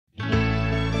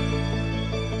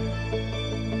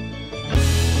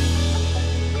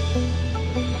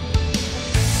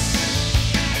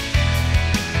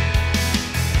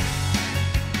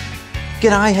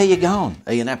G'day, how you going?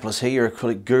 Ianapolis here, your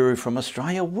acrylic guru from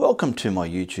Australia. Welcome to my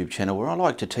YouTube channel where I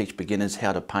like to teach beginners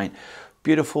how to paint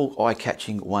beautiful,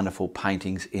 eye-catching, wonderful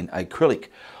paintings in acrylic.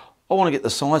 I want to get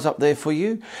the size up there for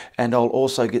you, and I'll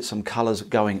also get some colours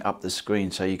going up the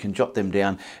screen so you can jot them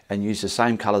down and use the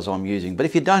same colours I'm using. But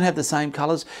if you don't have the same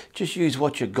colours, just use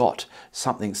what you got,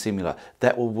 something similar.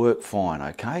 That will work fine,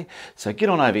 okay? So get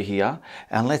on over here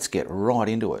and let's get right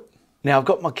into it. Now I've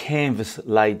got my canvas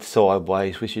laid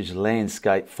sideways, which is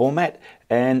landscape format,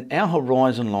 and our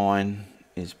horizon line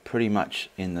is pretty much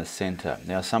in the center.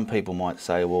 Now some people might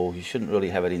say, well, you shouldn't really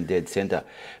have it in dead center,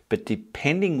 but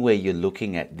depending where you're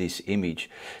looking at this image,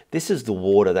 this is the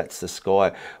water, that's the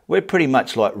sky. We're pretty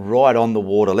much like right on the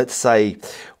water. Let's say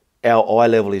our eye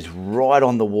level is right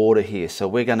on the water here, so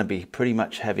we're going to be pretty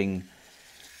much having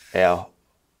our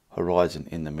horizon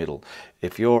in the middle.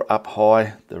 If you're up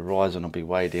high, the horizon will be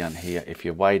way down here. If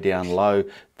you're way down low,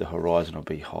 the horizon will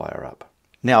be higher up.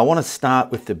 Now I want to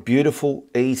start with the beautiful,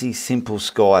 easy, simple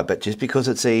sky, but just because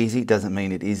it's easy doesn't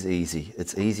mean it is easy.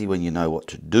 It's easy when you know what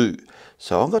to do.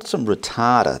 So I've got some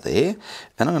retarder there,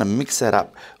 and I'm going to mix that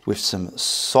up with some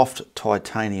soft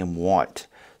titanium white.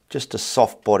 Just a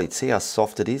soft bodied. See how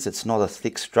soft it is? It's not a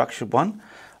thick structured one.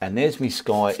 And there's my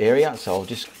sky area, so I'll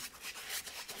just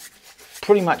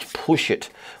pretty much push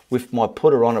it with my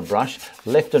putter on a brush,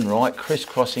 left and right,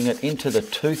 crisscrossing it into the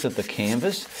tooth of the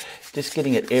canvas, just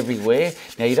getting it everywhere.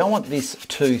 Now you don't want this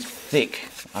too thick,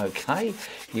 okay?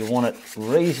 You want it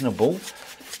reasonable.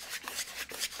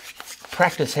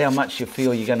 Practice how much you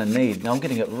feel you're going to need. Now I'm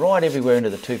getting it right everywhere into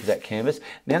the tooth of that canvas.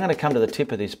 Now I'm going to come to the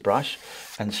tip of this brush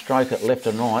and stroke it left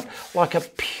and right like a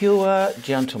pure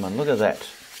gentleman. Look at that.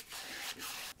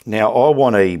 Now I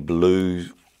want a blue,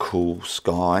 cool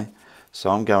sky. So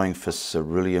I'm going for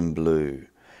cerulean blue.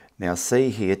 Now see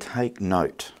here, take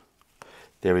note.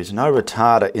 There is no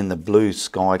retarder in the blue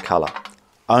sky colour,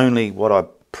 only what I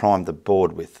primed the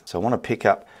board with. So I want to pick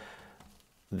up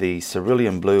the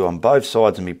cerulean blue on both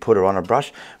sides and me put her on a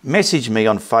brush. Message me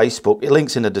on Facebook,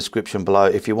 link's in the description below,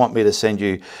 if you want me to send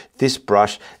you this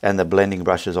brush and the blending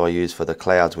brushes I use for the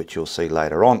clouds, which you'll see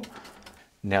later on.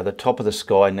 Now the top of the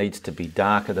sky needs to be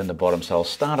darker than the bottom, so I'll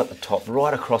start at the top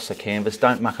right across the canvas,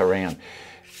 don't muck around.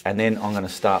 And then I'm going to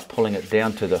start pulling it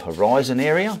down to the horizon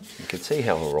area. You can see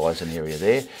how horizon area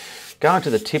there. Going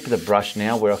to the tip of the brush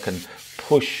now where I can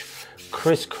push,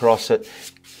 crisscross it,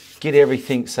 get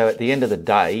everything so at the end of the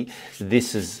day,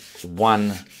 this is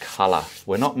one colour.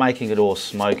 We're not making it all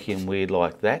smoky and weird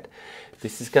like that.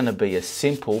 This is going to be a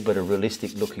simple but a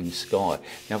realistic looking sky.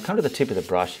 Now I've come to the tip of the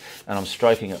brush and I'm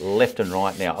stroking it left and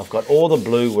right now. I've got all the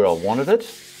blue where I wanted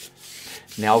it.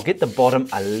 Now I'll get the bottom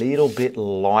a little bit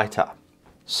lighter.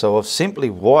 So I've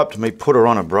simply wiped me putter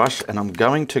on a brush and I'm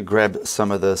going to grab some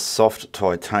of the soft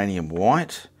titanium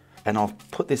white and I'll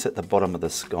put this at the bottom of the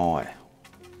sky.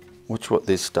 Watch what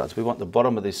this does. We want the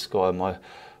bottom of this sky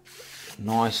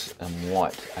nice and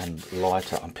white and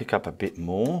lighter. I'll pick up a bit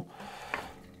more.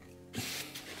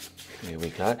 There we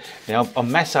go. Now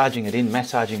I'm massaging it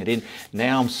in.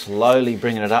 Now I'm slowly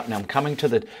bringing it up. Now I'm coming to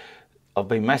the, I've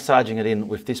been massaging it in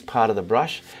with this part of the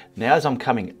brush. Now as I'm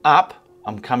coming up,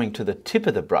 I'm coming to the tip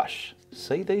of the brush.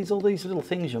 See all these little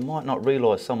things you might not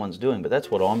realise someone's doing, but that's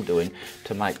what I'm doing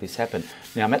to make this happen.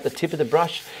 Now I'm at the tip of the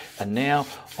brush and now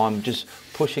I'm just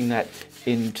pushing that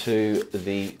into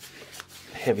the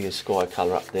heavier sky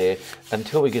colour up there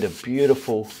until we get a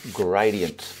beautiful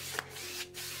gradient.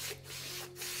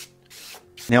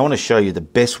 Now I want to show you the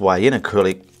best way in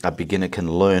acrylic a beginner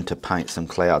can learn to paint some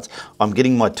clouds. I'm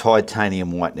getting my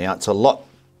titanium white now. It's a lot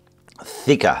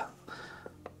thicker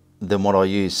than what I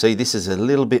use. See, this is a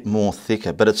little bit more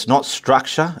thicker, but it's not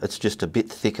structure, it's just a bit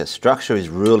thicker. Structure is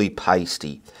really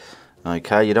pasty,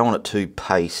 okay? You don't want it too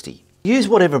pasty. Use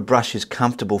whatever brush is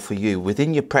comfortable for you.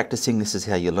 Within your practicing, this is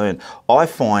how you learn. I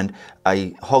find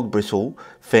a hog bristle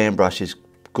fan brush is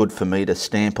good for me to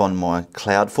stamp on my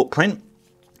cloud footprint.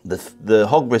 The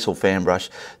hog bristle fan brush,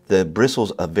 the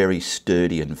bristles are very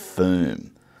sturdy and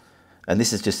firm. And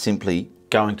this is just simply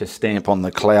going to stamp on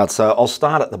the cloud. So I'll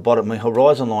start at the bottom. My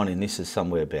horizon line in this is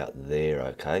somewhere about there,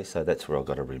 okay? So that's where I've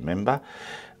got to remember.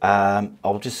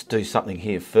 I'll just do something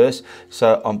here first.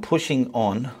 So I'm pushing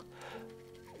on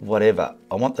whatever.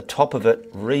 I want the top of it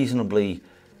reasonably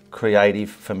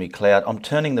creative for me cloud. I'm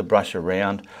turning the brush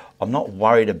around. I'm not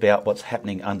worried about what's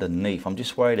happening underneath. I'm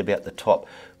just worried about the top,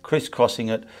 crisscrossing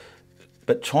it,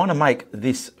 but trying to make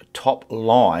this top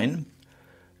line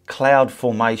cloud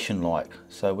formation like.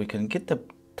 So we can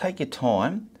take your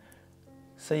time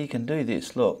so you can do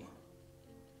this, look.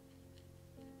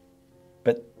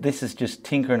 But this is just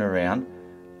tinkering around.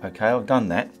 Okay, I've done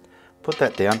that. Put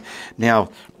that down. Now,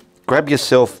 grab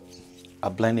yourself a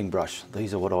blending brush.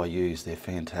 These are what I use, they're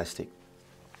fantastic.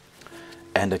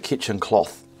 And a kitchen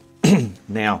cloth.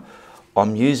 Now,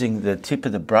 I'm using the tip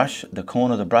of the brush, the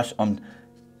corner of the brush, I'm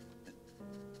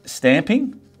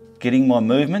stamping, getting my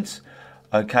movements.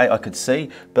 Okay, I could see,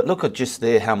 but look at just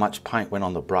there how much paint went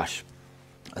on the brush.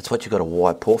 That's what you've got to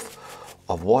wipe off.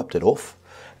 I've wiped it off,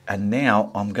 and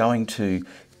now I'm going to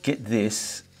get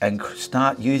this and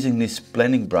start using this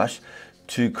blending brush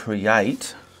to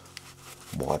create,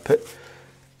 wipe it,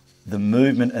 the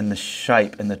movement and the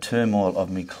shape and the turmoil of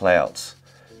me clouds.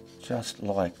 Just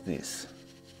like this.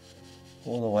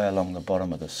 All the way along the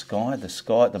bottom of the sky.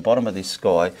 The bottom of this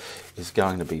sky is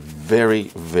going to be very,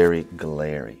 very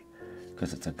glary,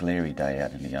 because it's a glary day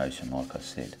out in the ocean, like I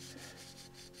said.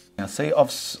 Now see,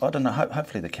 I don't know,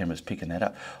 hopefully the camera's picking that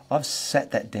up. I've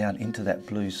sat that down into that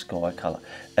blue sky colour,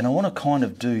 and I want to kind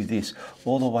of do this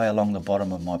all the way along the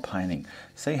bottom of my painting.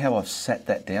 See how I've sat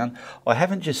that down? I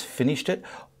haven't just finished it.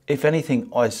 If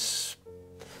anything, I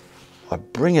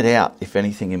bring it out, if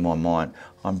anything, in my mind.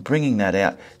 I'm bringing that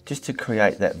out just to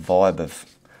create that vibe of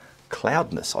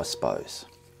cloudness, I suppose.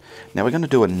 Now we're going to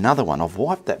do another one. I've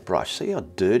wiped that brush. See how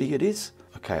dirty it is?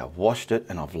 Okay, I've washed it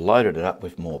and I've loaded it up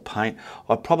with more paint.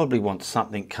 I probably want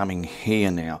something coming here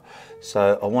now.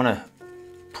 So I want to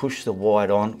push the white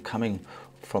on, coming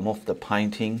from off the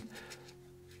painting,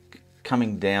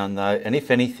 coming down though. And if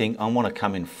anything, I want to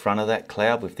come in front of that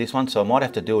cloud with this one. So I might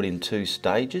have to do it in 2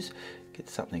 stages. Get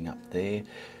something up there.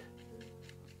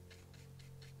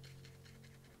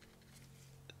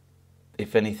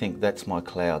 If anything, that's my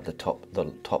cloud, the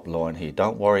top line here.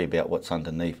 Don't worry about what's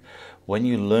underneath. When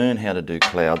you learn how to do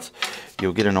clouds,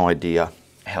 you'll get an idea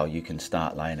how you can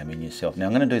start laying them in yourself. Now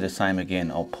I'm going to do the same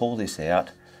again. I'll pull this out,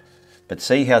 but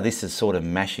see how this is sort of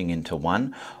mashing into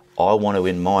one? I want to,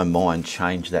 in my mind,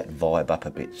 change that vibe up a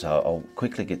bit. So I'll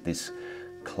quickly get this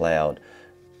cloud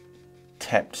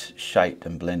tapped, shaped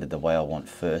and blended the way I want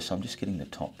first. So I'm just getting the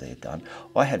top there done.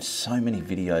 I have so many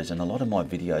videos, and a lot of my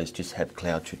videos just have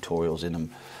cloud tutorials in them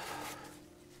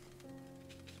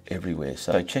everywhere.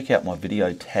 So check out my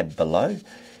video tab below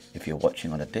if you're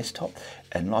watching on a desktop,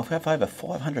 and I have over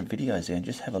 500 videos there, and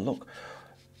just have a look.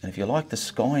 And if you like the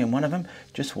sky in one of them,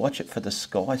 just watch it for the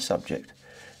sky subject.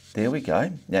 There we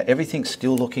go. Now everything's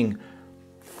still looking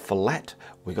flat.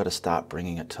 We've got to start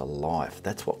bringing it to life.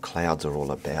 That's what clouds are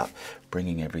all about,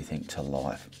 bringing everything to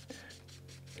life.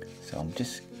 So I'm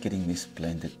just getting this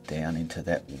blended down into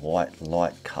that white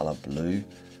light colour blue.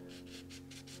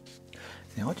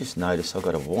 Now I just noticed I've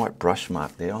got a white brush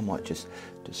mark there. I might just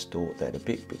distort that a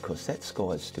bit because that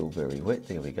sky is still very wet.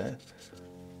 There we go.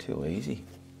 Too easy.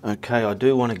 Okay, I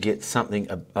do want to get something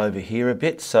over here a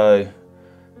bit, so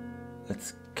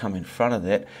let's come in front of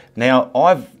that. Now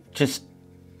I've just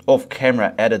off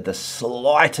camera added the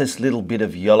slightest little bit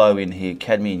of yellow in here,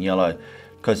 cadmium yellow,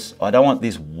 because I don't want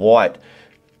this white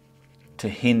to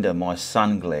hinder my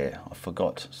sun glare. I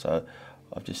forgot, so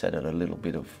I've just added a little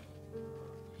bit of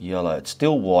yellow. It's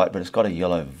still white, but it's got a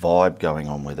yellow vibe going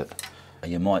on with it.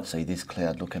 You might see this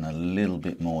cloud looking a little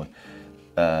bit more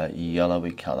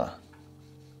yellowy colour.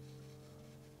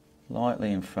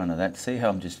 Lightly in front of that. See how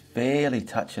I'm just barely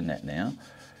touching that now?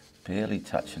 Barely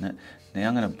touching it. Now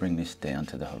I'm going to bring this down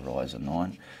to the horizon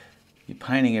line. You're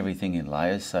painting everything in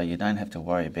layers, so you don't have to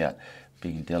worry about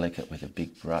being delicate with a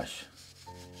big brush.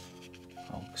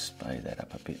 I'll spray that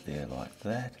up a bit there like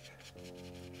that.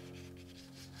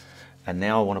 And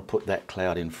now I want to put that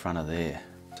cloud in front of there.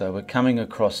 So we're coming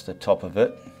across the top of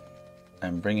it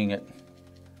and bringing it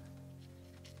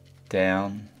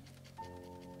down.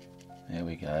 There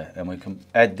we go. And we can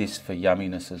add this for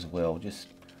yumminess as well.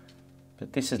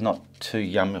 But this is not too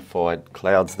yummified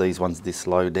clouds, these ones this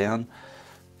low down.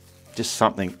 Just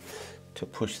something to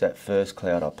push that first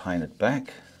cloud I painted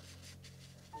back.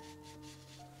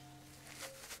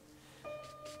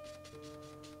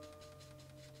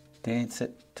 Dance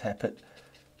it, tap it,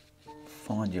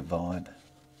 find your vibe.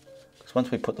 Because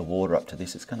once we put the water up to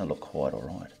this, it's going to look quite all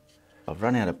right. I've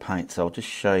run out of paint, so I'll just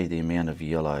show you the amount of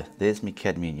yellow. There's my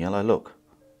cadmium yellow, look.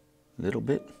 A little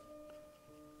bit.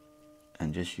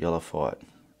 And just yellowify it.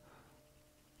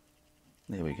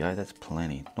 There we go, that's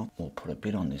plenty. We'll put a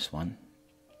bit on this one.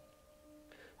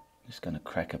 Just going to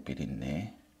crack a bit in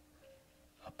there,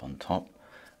 up on top.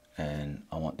 And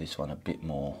I want this one a bit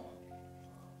more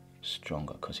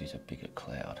stronger because he's a bigger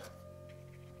cloud.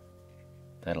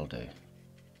 That'll do.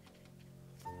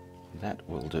 That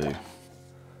will do.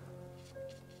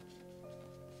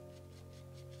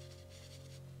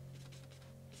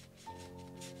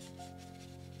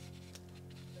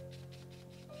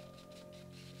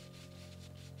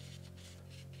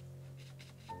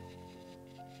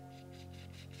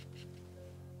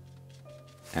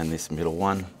 And this middle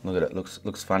one, look at it,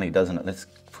 looks funny, doesn't it? Let's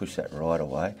push that right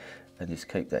away and just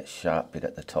keep that sharp bit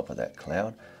at the top of that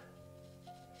cloud.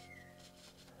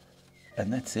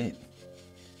 And that's it.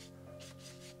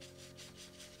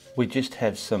 We just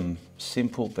have some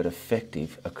simple but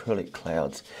effective acrylic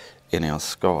clouds in our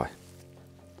sky.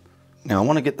 Now I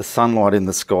want to get the sunlight in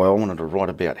the sky. I want it to right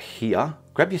about here.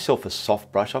 Grab yourself a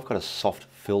soft brush. I've got a soft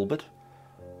filbert.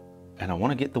 And I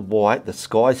want to get the white. The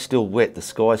sky's still wet. The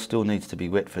sky still needs to be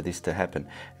wet for this to happen.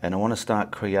 And I want to start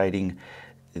creating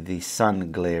the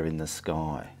sun glare in the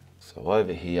sky. So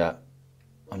over here,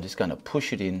 I'm just going to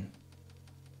push it in.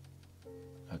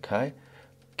 Okay.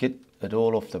 Get it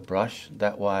all off the brush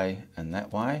that way and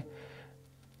that way.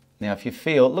 Now if you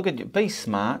feel, look at you, be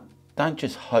smart. Don't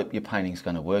just hope your painting's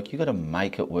going to work. You've got to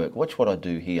make it work. Watch what I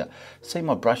do here. See,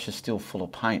 my brush is still full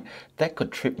of paint. That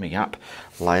could trip me up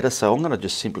later. So I'm going to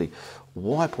just simply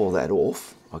wipe all that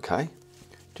off, okay?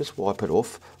 Just wipe it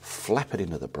off, flap it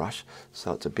into the brush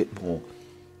so it's a bit more.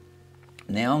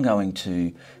 Now I'm going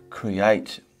to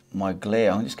create my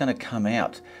glare. I'm just going to come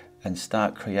out and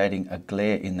start creating a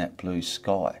glare in that blue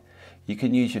sky. You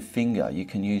can use your finger. You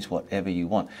can use whatever you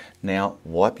want. Now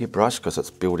wipe your brush because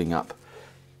it's building up.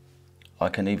 I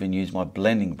can even use my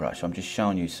blending brush. I'm just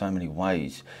showing you so many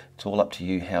ways. It's all up to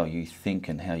you how you think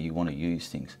and how you want to use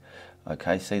things.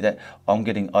 Okay, see that?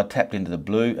 I tapped into the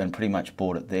blue and pretty much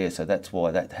brought it there, so that's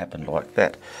why that happened like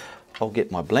that. I'll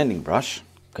get my blending brush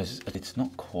because it's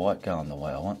not quite going the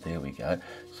way I want. There we go.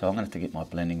 So I'm going to have to get my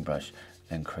blending brush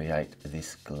and create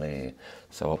this glare.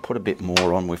 So I'll put a bit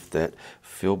more on with that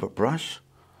filbert brush.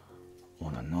 I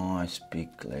want a nice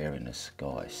big glare in the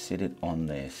sky. Sit it on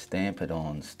there, stamp it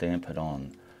on, stamp it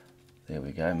on. There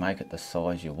we go, make it the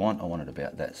size you want. I want it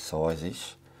about that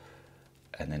size-ish.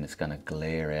 And then it's going to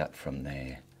glare out from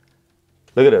there.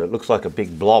 Look at it, it looks like a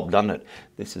big blob, doesn't it?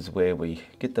 This is where we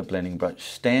get the blending brush,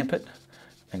 stamp it,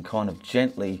 and kind of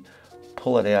gently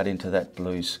pull it out into that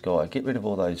blue sky. Get rid of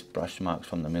all those brush marks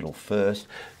from the middle first,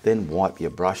 then wipe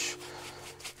your brush.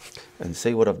 And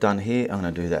see what I've done here? I'm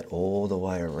going to do that all the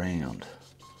way around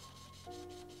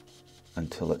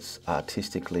until it's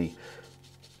artistically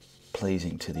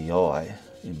pleasing to the eye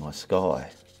in my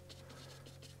sky.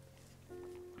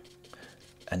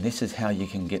 And this is how you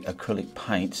can get acrylic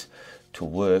paints to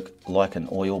work like an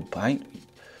oil paint.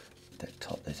 That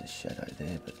top, there's a shadow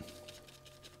there, but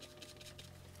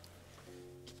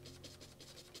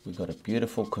we've got a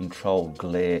beautiful controlled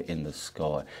glare in the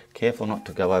sky. Careful not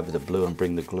to go over the blue and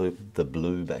bring the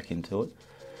blue back into it.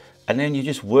 And then you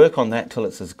just work on that till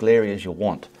it's as glary as you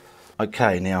want.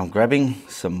 Okay, now I'm grabbing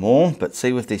some more, but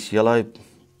see with this yellow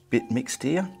bit mixed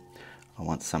here, I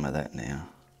want some of that now.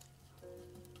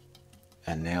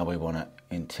 And now we want to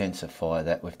intensify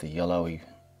that with the yellowy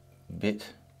bit.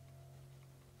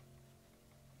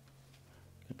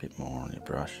 A bit more on your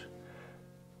brush.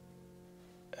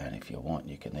 And if you want,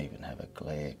 you can even have a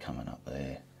glare coming up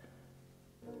there.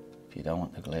 If you don't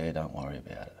want the glare, don't worry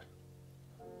about it.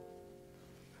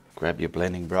 Grab your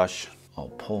blending brush. I'll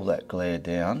pull that glare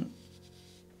down.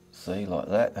 See, like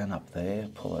that, and up there.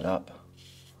 Pull it up,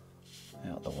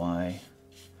 out the way.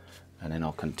 And then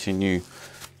I'll continue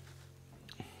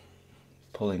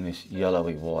pulling this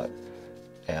yellowy white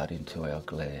out into our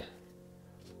glare.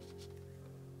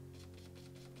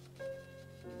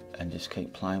 And just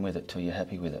keep playing with it till you're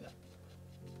happy with it.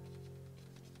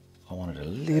 I want it a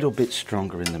little bit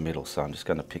stronger in the middle, so I'm just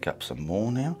going to pick up some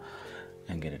more now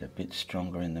and get it a bit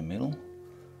stronger in the middle.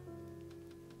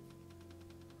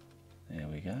 There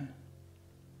we go.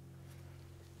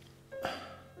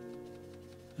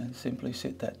 And simply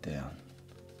set that down.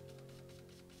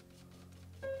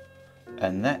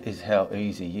 And that is how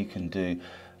easy you can do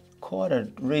quite a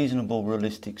reasonable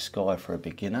realistic sky for a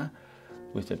beginner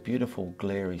with a beautiful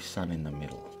glary sun in the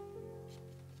middle.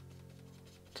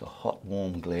 It's a hot,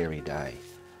 warm, glary day.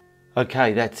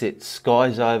 Okay, that's it.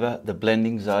 Sky's over, the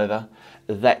blending's over.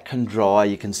 That can dry.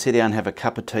 You can sit down and have a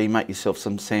cup of tea, make yourself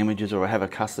some sandwiches or have a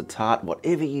custard tart,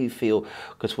 whatever you feel,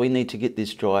 because we need to get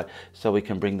this dry so we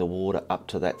can bring the water up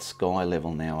to that sky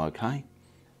level now, okay?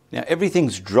 Now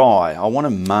everything's dry. I want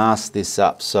to mask this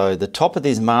up. So the top of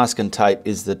this masking tape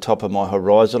is the top of my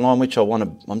horizon line, which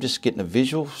I'm just getting a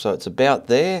visual. So it's about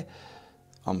there.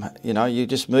 You know, you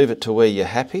just move it to where you're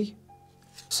happy.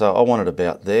 So I want it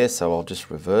about there, so I'll just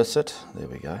reverse it. There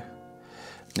we go.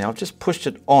 Now I've just pushed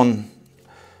it on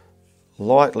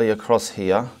lightly across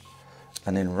here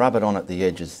and then rub it on at the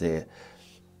edges there.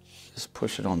 Just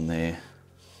push it on there.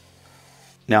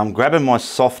 Now I'm grabbing my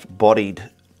soft bodied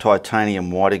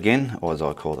titanium white again, or as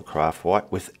I call the craft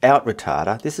white, without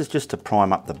retarder. This is just to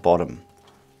prime up the bottom.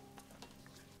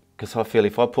 because I feel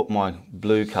if I put my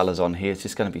blue colours on here, it's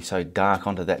just going to be so dark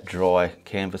onto that dry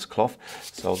canvas cloth.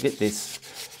 So I'll get this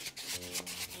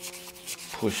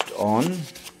pushed on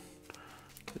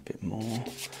a bit more.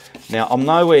 Now I'm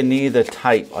nowhere near the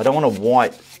tape. I don't want a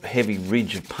white heavy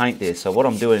ridge of paint there, so what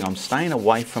I'm doing, I'm staying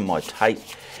away from my tape,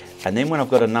 and then when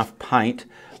I've got enough paint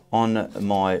on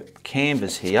my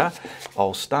canvas here,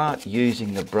 I'll start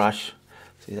using the brush.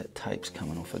 See, that tape's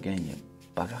coming off again, you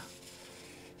bugger.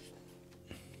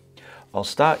 I'll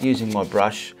start using my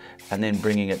brush and then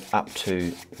bringing it up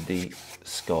to the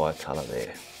sky colour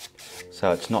there.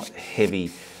 So it's not heavy,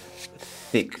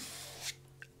 thick,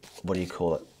 what do you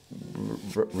call it,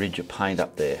 ridge of paint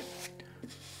up there.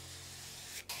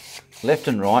 Left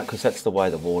and right, because that's the way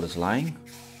the water's laying.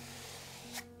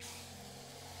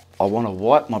 I want to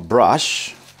wipe my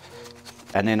brush,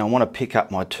 and then I want to pick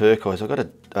up my turquoise. I've got a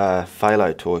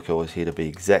phthalo turquoise here to be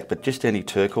exact, but just any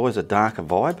turquoise, a darker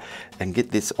vibe, and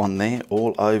get this on there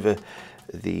all over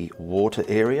the water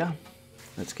area.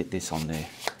 Let's get this on there.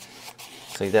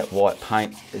 See, that white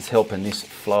paint is helping this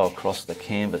flow across the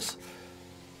canvas.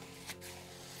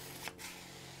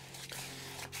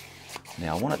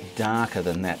 Now I want it darker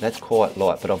than that. That's quite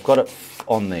light, but I've got it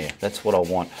on there. That's what I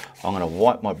want. I'm going to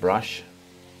wipe my brush,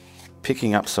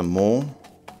 picking up some more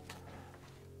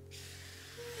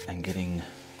and getting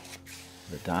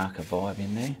the darker vibe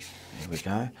in there. There we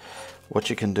go. What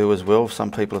you can do as well,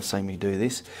 some people have seen me do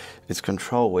this, is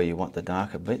control where you want the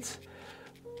darker bits.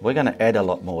 We're going to add a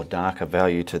lot more darker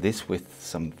value to this with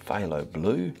some phthalo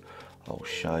blue. I'll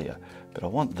show you, but I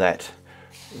want that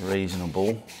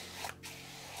reasonable.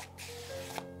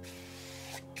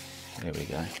 There we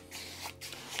go.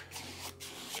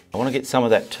 I want to get some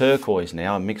of that turquoise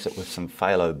now and mix it with some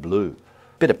phthalo blue.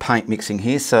 Bit of paint mixing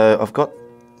here, so I've got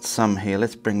some here.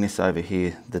 Let's bring this over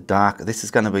here. The dark, this is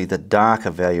going to be the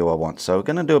darker value I want. So we're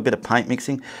going to do a bit of paint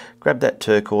mixing. Grab that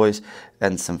turquoise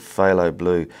and some phthalo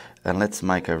blue, and let's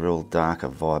make a real darker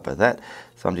vibe of that.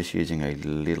 So I'm just using a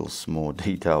little small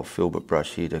detail filbert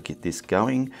brush here to get this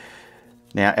going.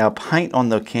 Now our paint on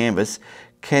the canvas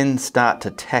can start to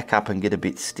tack up and get a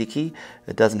bit sticky.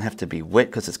 It doesn't have to be wet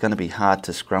because it's going to be hard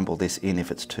to scrumble this in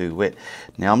if it's too wet.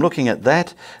 Now I'm looking at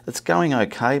that, it's going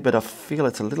okay, but I feel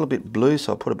it's a little bit blue,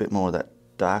 so I'll put a bit more of that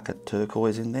darker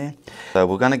turquoise in there. So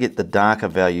we're going to get the darker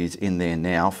values in there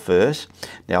now first.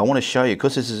 Now I want to show you,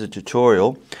 because this is a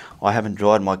tutorial, I haven't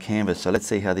dried my canvas, so let's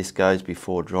see how this goes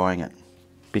before drying it.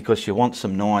 Because you want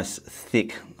some nice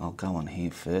thick, I'll go on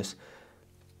here first,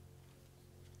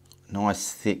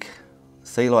 nice thick.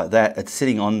 See, like that, it's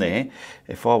sitting on there.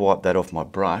 If I wipe that off my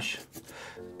brush,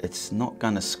 it's not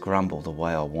going to scrumble the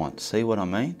way I want. See what I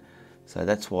mean? So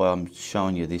that's why I'm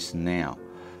showing you this now.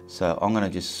 So I'm going to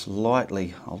just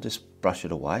slightly, I'll just brush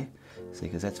it away. See,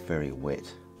 because that's very wet.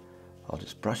 I'll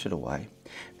just brush it away.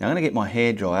 Now I'm going to get my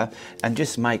hairdryer and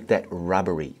just make that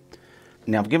rubbery.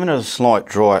 Now I've given it a slight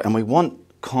dry, and we want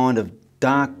kind of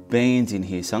dark bands in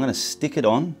here. So I'm going to stick it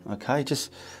on, okay,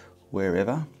 just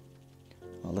wherever.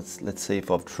 Well, let's see if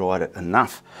I've dried it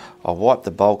enough. I'll wipe the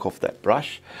bulk off that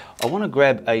brush. I want to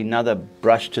grab another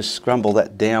brush to scrumble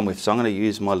that down with, so I'm going to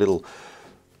use my little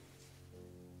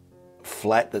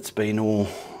flat that's been all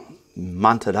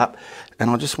munted up,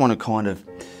 and I just want to kind of,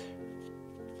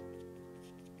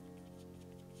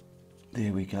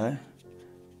 there we go,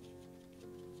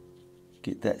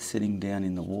 get that sitting down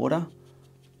in the water.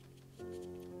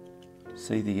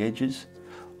 See the edges?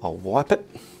 I'll wipe it.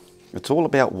 It's all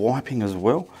about wiping as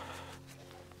well.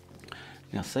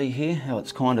 Now see here how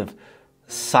it's kind of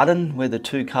sudden where the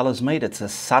two colours meet. It's a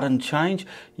sudden change.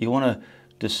 You want to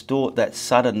distort that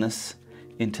suddenness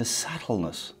into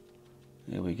subtleness.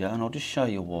 There we go, and I'll just show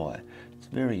you why. It's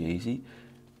very easy.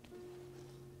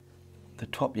 The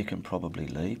top you can probably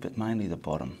leave, but mainly the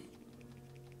bottom.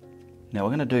 Now we're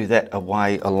going to do that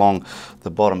away along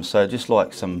the bottom. So just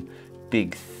like some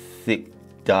big, thick,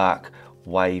 dark,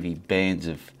 wavy bands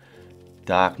of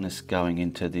darkness going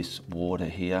into this water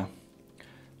here.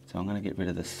 So I'm going to get rid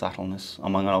of the subtleness.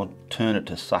 I'm going to turn it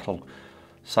to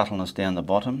subtleness down the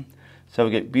bottom. So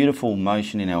we get beautiful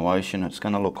motion in our ocean. It's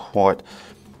going to look quite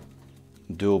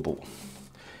doable.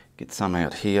 Get some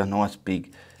out here, nice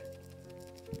big.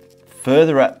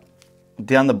 Further up,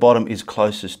 down the bottom is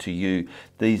closest to you.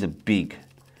 These are big.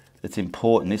 It's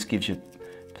important. This gives you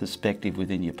perspective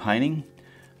within your painting.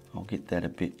 I'll get that a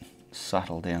bit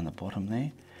subtle down the bottom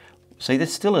there. See,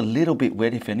 there's still a little bit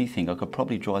wet, if anything. I could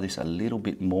probably dry this a little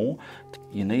bit more.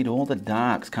 You need all the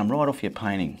darks come right off your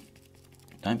painting.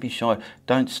 Don't be shy.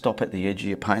 Don't stop at the edge of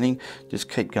your painting. Just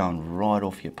keep going right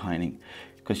off your painting.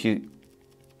 Because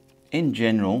in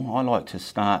general, I like to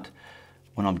start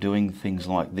when I'm doing things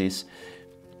like this,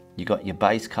 You got your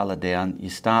base colour down, you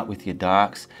start with your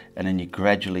darks and then you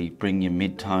gradually bring your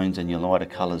mid-tones and your lighter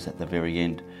colours at the very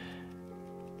end.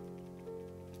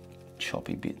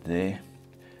 Choppy bit there.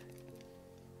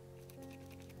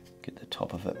 Get the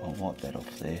top of it, I'll wipe that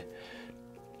off there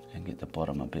and get the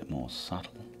bottom a bit more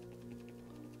subtle.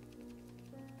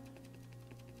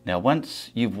 Now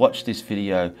once you've watched this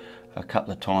video a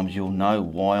couple of times, you'll know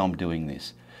why I'm doing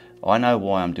this. I know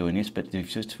why I'm doing this, but if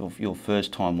it's just your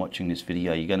first time watching this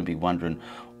video, you're going to be wondering,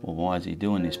 well, why is he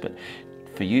doing this? But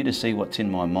for you to see what's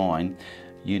in my mind,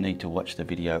 you need to watch the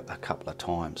video a couple of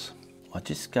times. I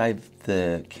just gave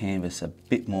the canvas a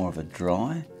bit more of a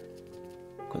dry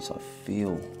because I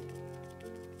feel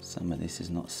some of this is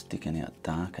not sticking out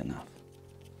dark enough.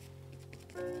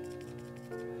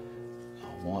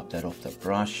 I'll wipe that off the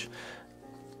brush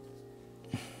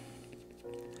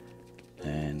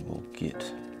and we'll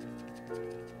get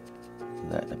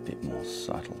that a bit more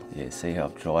subtle. Yeah, see how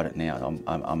I've dried it now?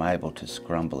 I'm able to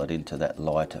scrumble it into that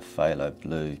lighter phthalo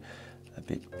blue a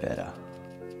bit better.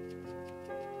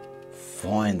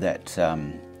 Find that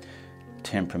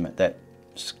temperament, that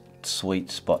sweet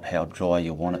spot, how dry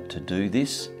you want it to do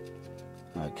this.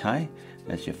 Okay,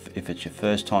 if it's your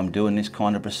first time doing this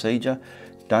kind of procedure,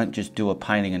 don't just do a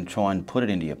painting and try and put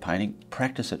it into your painting.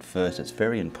 Practice it first. It's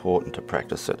very important to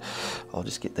practice it. I'll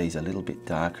just get these a little bit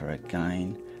darker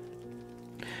again.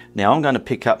 Now I'm going to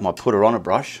pick up my putter on a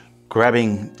brush,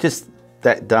 grabbing just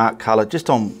that dark colour just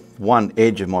on one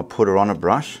edge of my putter on a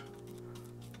brush.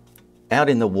 Out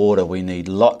in the water we need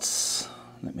lots.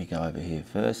 Let me go over here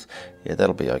first. Yeah,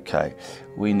 that'll be okay.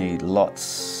 We need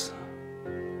lots.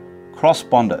 Cross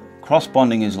bond it. Cross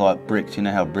bonding is like bricks. You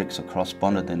know how bricks are cross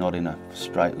bonded? They're not in a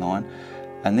straight line.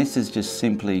 And this is just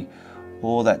simply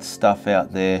all that stuff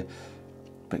out there,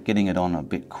 but getting it on a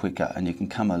bit quicker, and you can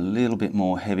come a little bit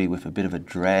more heavy with a bit of a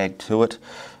drag to it.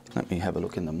 Let me have a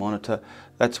look in the monitor.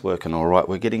 That's working all right.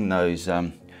 We're getting those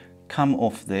come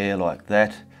off there like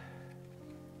that.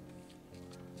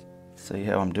 See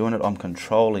how I'm doing it? I'm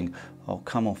controlling. I'll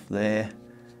come off there.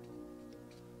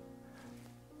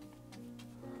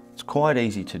 It's quite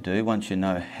easy to do once you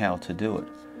know how to do it.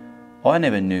 I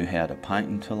never knew how to paint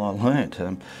until I learnt.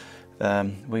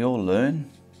 We all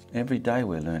learn. Every day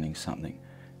we're learning something.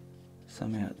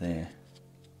 Some out there.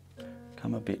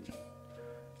 Come a bit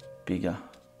bigger.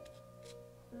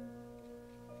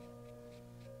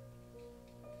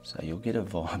 So you'll get a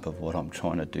vibe of what I'm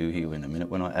trying to do here in a minute.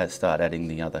 When I start adding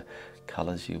the other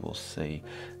colours, you will see.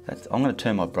 I'm going to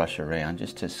turn my brush around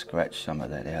just to scratch some of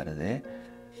that out of there,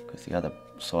 because the other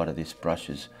side of this brush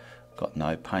has got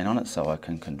no paint on it, so I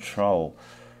can control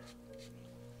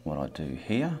what I do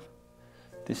here.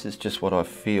 This is just what I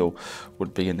feel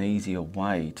would be an easier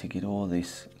way to get all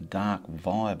this dark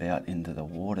vibe out into the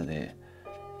water there.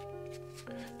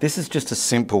 This is just a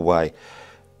simple way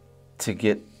to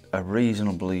get a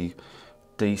reasonably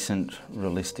decent,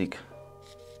 realistic.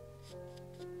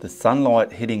 The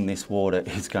sunlight hitting this water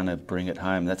is going to bring it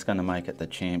home. That's going to make it the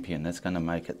champion. That's going to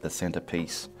make it the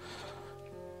centerpiece.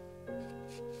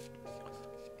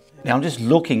 Now I'm just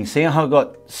looking, see how I've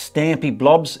got stampy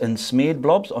blobs and smeared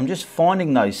blobs? I'm just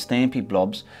finding those stampy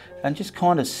blobs and just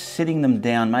kind of sitting them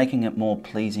down, making it more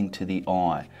pleasing to the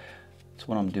eye. That's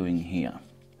what I'm doing here.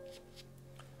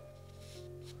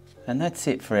 And that's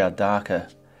it for our darker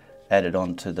added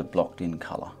on to the blocked in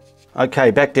colour.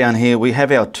 Okay, back down here we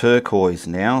have our turquoise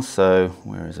now, so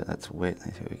where is it? That's wet.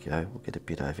 There we go. We'll get a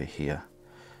bit over here.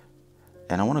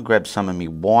 And I want to grab some of my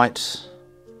white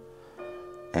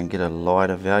and get a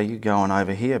lighter value going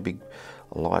over here, a big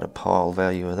lighter pile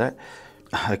value of that.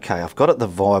 Okay, I've got it the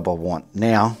vibe I want.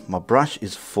 Now, my brush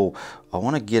is full. I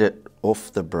want to get it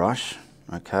off the brush,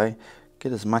 okay?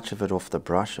 Get as much of it off the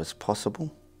brush as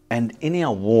possible. And in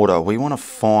our water, we want to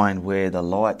find where the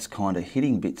light's kind of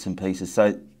hitting bits and pieces.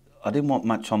 So I didn't want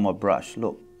much on my brush.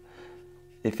 Look,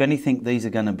 if anything, these are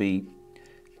going to be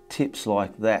tips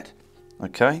like that,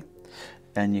 okay?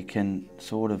 And you can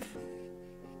sort of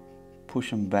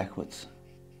push them backwards,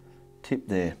 tip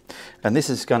there. And this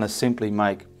is going to simply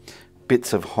make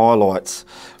bits of highlights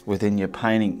within your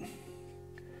painting.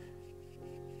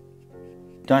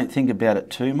 Don't think about it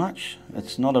too much.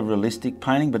 It's not a realistic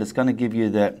painting, but it's going to give you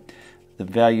the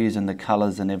values and the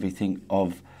colours and everything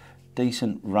of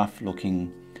decent, rough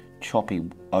looking, choppy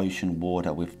ocean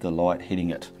water with the light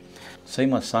hitting it. See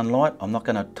my sunlight? I'm not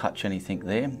going to touch anything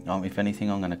there. If anything,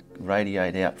 I'm going to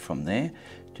radiate out from there.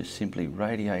 Just simply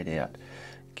radiate out.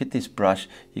 Get this brush,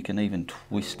 you can even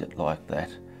twist it like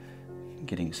that,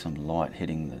 getting some light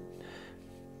hitting the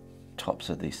tops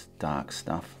of this dark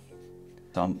stuff.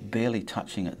 So I'm barely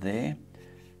touching it there.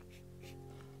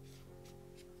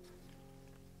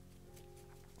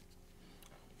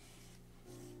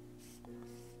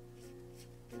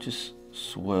 just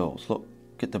swirls. Look,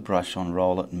 get the brush on,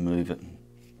 roll it and move it and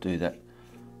do that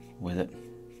with it.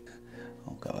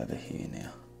 I'll go over here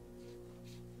now.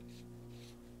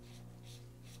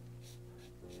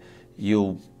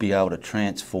 You'll be able to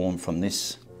transform from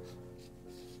this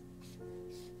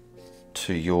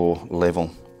to your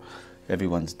level.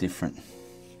 Everyone's different.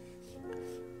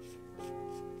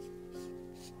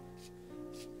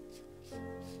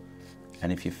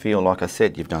 And if you feel, like I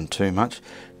said, you've done too much,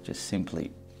 just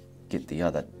simply get the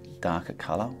other darker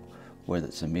colour, whether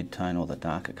it's a mid-tone or the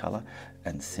darker colour,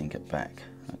 and sink it back,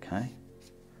 okay?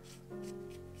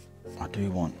 I do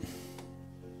want,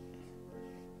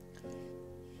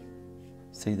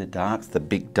 see the darks, the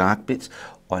big dark bits?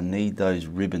 I need those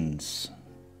ribbons.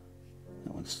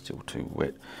 That one's still too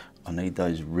wet. I need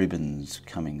those ribbons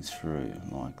coming through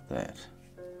like that.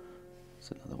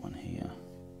 There's another one here.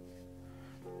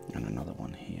 And another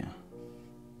one here.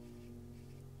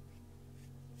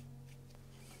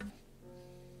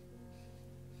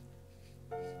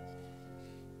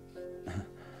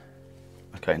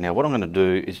 Okay, now what I'm going to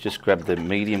do is just grab the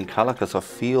medium colour, because I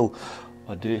feel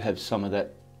I do have some of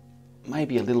that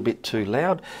maybe a little bit too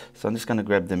loud. So I'm just going to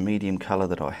grab the medium colour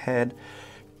that I had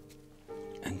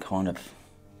and kind of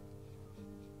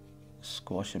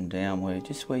squash them down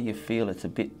just where you feel it's a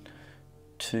bit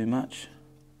too much.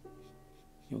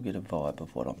 You'll get a vibe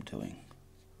of what I'm doing.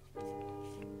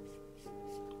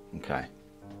 Okay,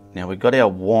 now we've got our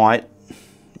white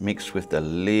mixed with a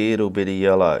little bit of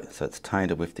yellow, so it's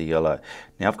tainted with the yellow.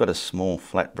 Now I've got a small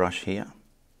flat brush here,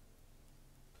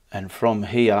 and from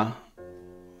here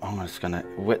I'm just going to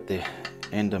wet the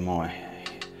end of my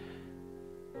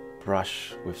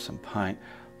brush with some paint.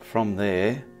 From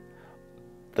there,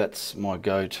 that's my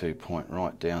go-to point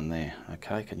right down there.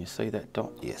 Okay, can you see that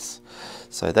dot? Yes.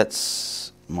 So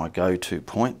that's my go-to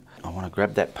point. I want to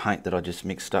grab that paint that I just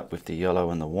mixed up with the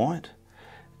yellow and the white,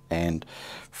 and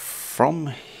from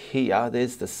here,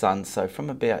 there's the sun, so from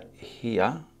about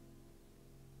here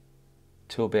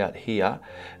to about here,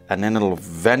 and then it'll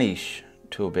vanish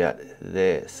to about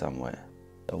there somewhere.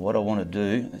 So what I want to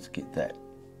do, let's get that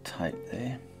tape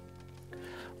there.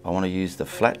 I want to use the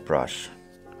flat brush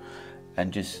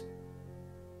and just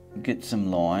get some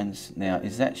lines. Now,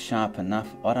 is that sharp enough?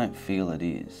 I don't feel it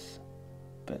is,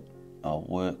 but I'll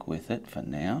work with it for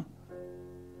now.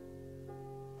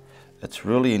 It's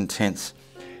really intense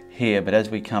here, but as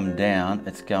we come down,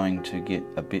 it's going to get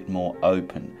a bit more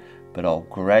open, but I'll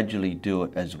gradually do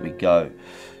it as we go,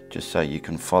 just so you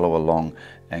can follow along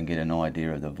and get an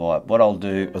idea of the vibe. What I'll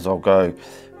do is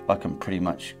I can pretty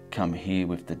much come here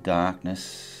with the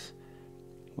darkness.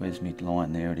 Where's my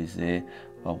line? There it is there.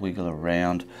 I'll wiggle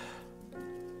around.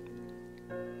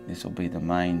 This will be the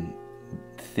main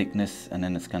thickness, and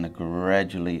then it's going to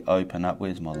gradually open up.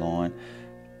 Where's my line?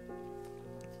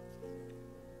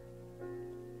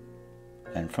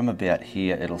 And from about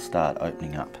here, it'll start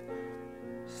opening up.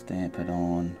 Stamp it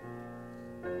on.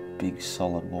 Big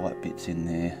solid white bits in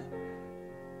there.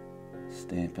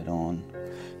 Stamp it on.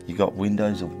 You got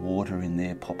windows of water in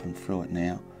there popping through it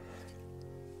now.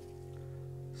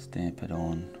 Stamp it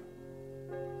on.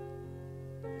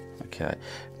 Okay,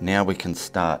 now we can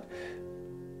start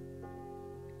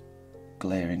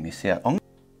glaring this out.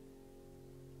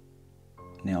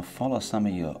 Now follow some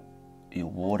of your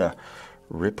water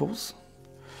ripples.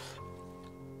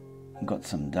 I've got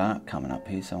some dark coming up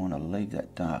here, so I want to leave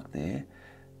that dark there.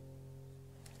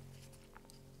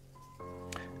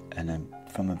 And then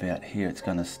from about here, it's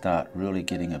going to start really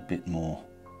getting a bit more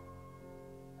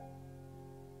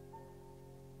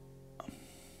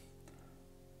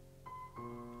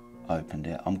opened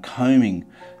out. I'm combing,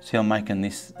 see I'm making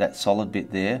that solid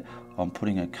bit there, I'm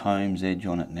putting a comb's edge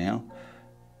on it now,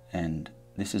 and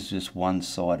this is just one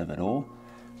side of it all.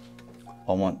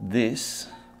 I want this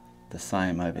the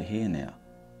same over here now,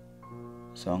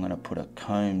 so I'm going to put a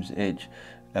comb's edge,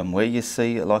 and where you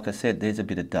see, like I said, there's a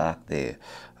bit of dark there.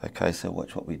 Okay, so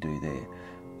watch what we do there.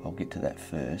 I'll get to that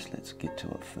first. Let's get to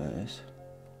it first.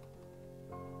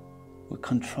 We're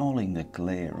controlling the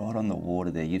glare right on the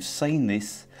water there. You've seen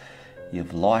this,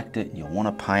 you've liked it, and you want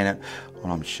to paint it.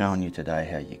 Well, I'm showing you today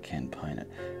how you can paint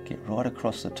it. Get right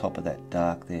across the top of that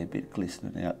dark there, a bit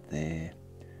glistening out there.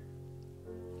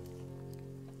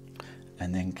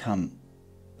 And then come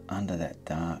under that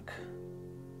dark,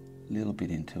 a little bit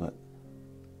into it.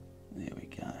 There we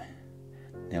go.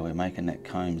 Now we're making that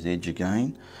comb's edge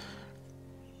again.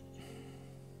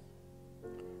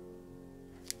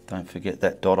 Don't forget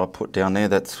that dot I put down there,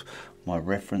 that's my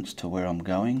reference to where I'm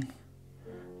going.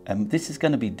 And this is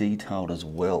going to be detailed as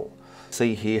well.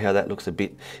 See here how that looks a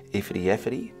bit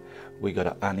iffity-effity? We got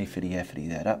to un-iffity-effity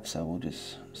that up, so we'll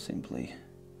just simply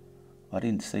I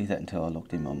didn't see that until I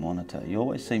looked in my monitor. You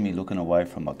always see me looking away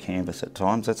from my canvas at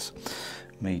times. That's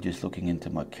me just looking into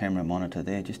my camera monitor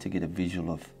there just to get a visual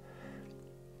of...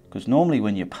 Because normally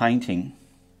when you're painting,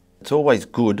 it's always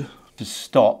good to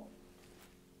stop,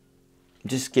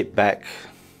 just get back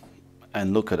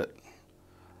and look at it.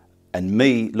 And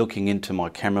me looking into my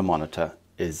camera monitor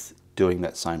is doing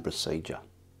that same procedure.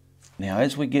 Now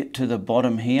as we get to the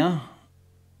bottom here,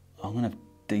 I'm going to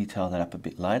detail that up a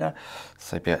bit later.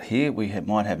 So about here we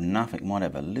might have nothing, might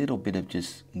have a little bit of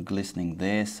just glistening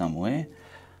there somewhere.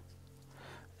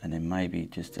 And then maybe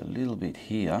just a little bit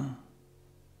here.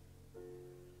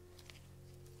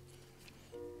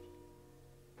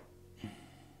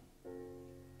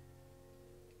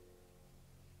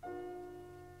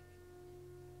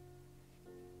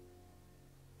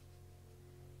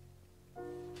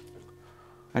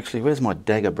 Actually, where's my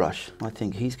dagger brush? I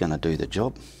think he's going to do the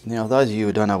job. Now, those of you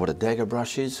who don't know what a dagger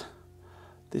brush is,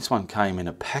 this one came in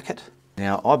a packet.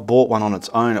 Now, I bought one on its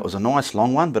own. It was a nice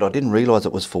long one, but I didn't realise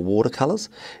it was for watercolours,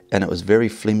 and it was very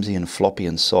flimsy and floppy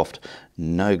and soft.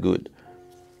 No good.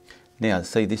 Now,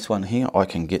 see this one here? I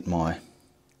can get my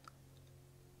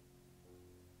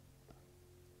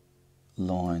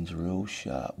lines real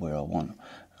sharp where I want,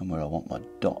 and where I want my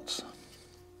dots.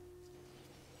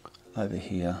 Over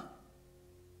here.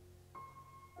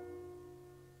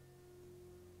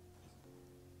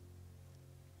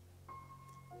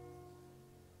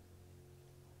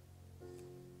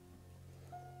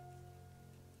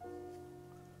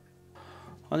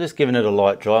 I'm just giving it a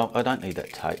light dry. I don't need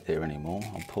that tape there anymore.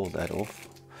 I'll pull that off,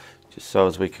 just so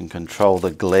as we can control the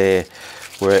glare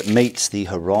where it meets the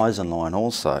horizon line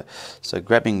also. So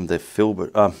grabbing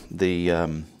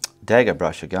the dagger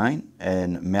brush again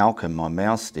and Malcolm, my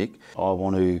mouse stick, I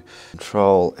want to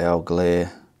control our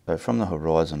glare from the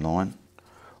horizon line.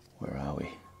 Where are we?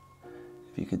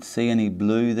 If you could see any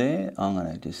blue there, I'm going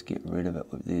to just get rid of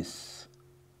it with this.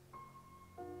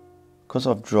 Because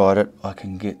I've dried it, I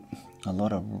can get a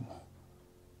lot of...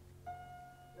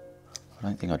 I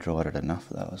don't think I dried it enough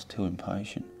though, I was too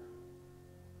impatient.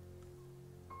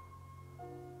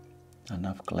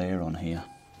 Enough glare on here.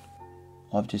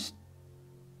 I've just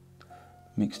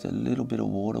mixed a little bit of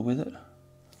water with it.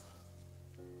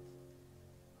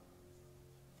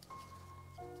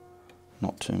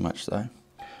 Not too much though.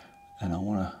 And I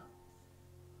want to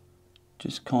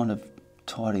just kind of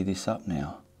tidy this up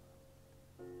now.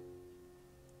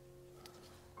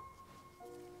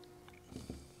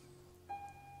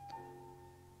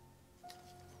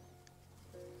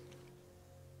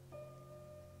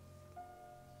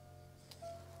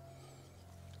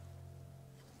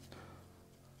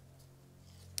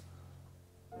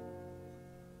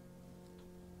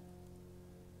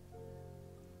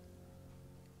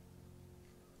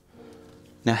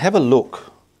 Now have a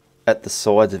look at the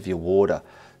sides of your water.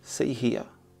 See here,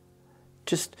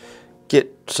 just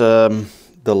get the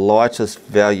lightest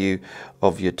value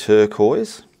of your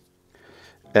turquoise,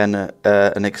 and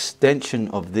an extension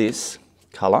of this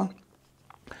colour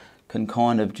can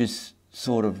kind of just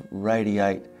sort of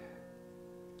radiate.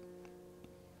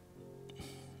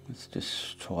 Let's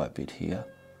just try a bit here.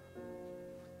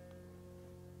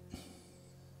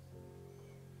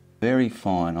 Very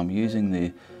fine. I'm using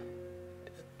the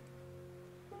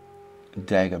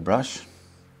dagger brush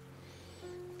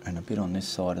and a bit on this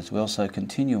side as well, so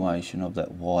continuation of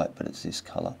that white, but it's this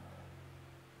colour.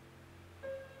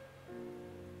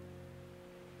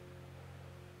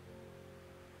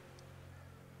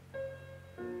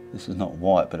 This is not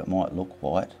white, but it might look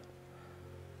white.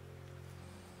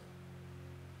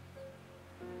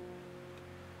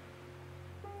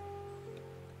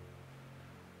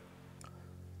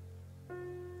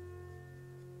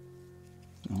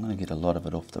 I'm going to get a lot of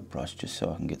it off the brush just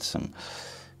so I can get some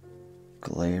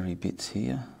glary bits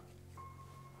here.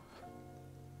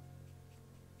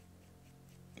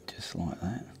 Just like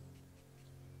that.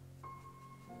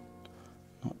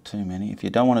 Not too many. If you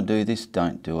don't want to do this,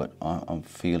 don't do it. I'm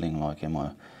feeling like, am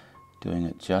I doing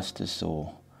it justice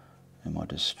or am I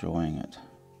destroying it?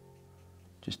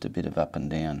 Just a bit of up and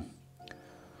down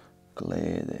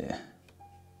glare there.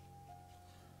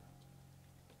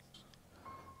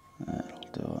 That'll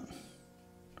do it.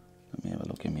 Let me have a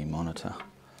look in my monitor.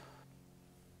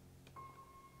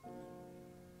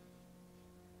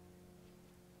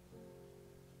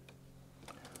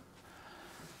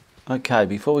 Okay,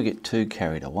 before we get too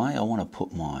carried away, I want to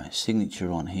put my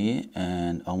signature on here,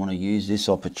 and I want to use this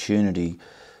opportunity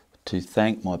to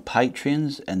thank my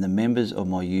patrons and the members of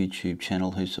my YouTube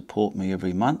channel who support me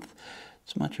every month.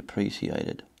 It's much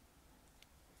appreciated.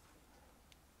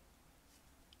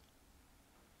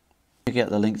 Check out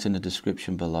the links in the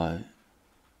description below.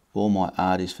 All my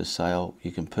art is for sale.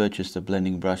 You can purchase the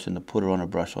blending brush and the putter on a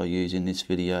brush I use in this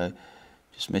video.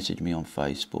 Just message me on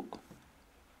Facebook.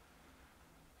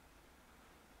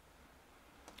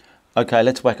 Okay,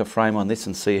 let's whack a frame on this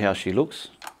and see how she looks.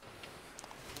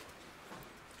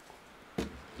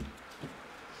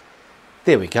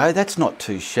 There we go, that's not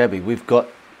too shabby. We've got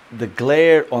the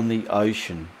glare on the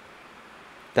ocean.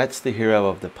 That's the hero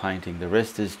of the painting. The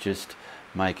rest is just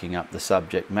making up the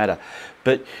subject matter.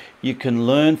 But you can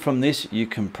learn from this, you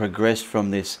can progress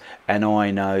from this, and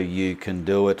I know you can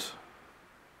do it.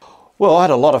 Well, I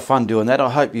had a lot of fun doing that. I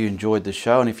hope you enjoyed the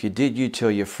show, and if you did, you tell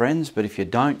your friends, but if you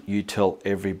don't, you tell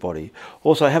everybody.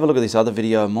 Also, have a look at this other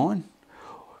video of mine.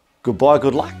 Goodbye,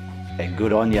 good luck, and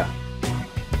good on ya.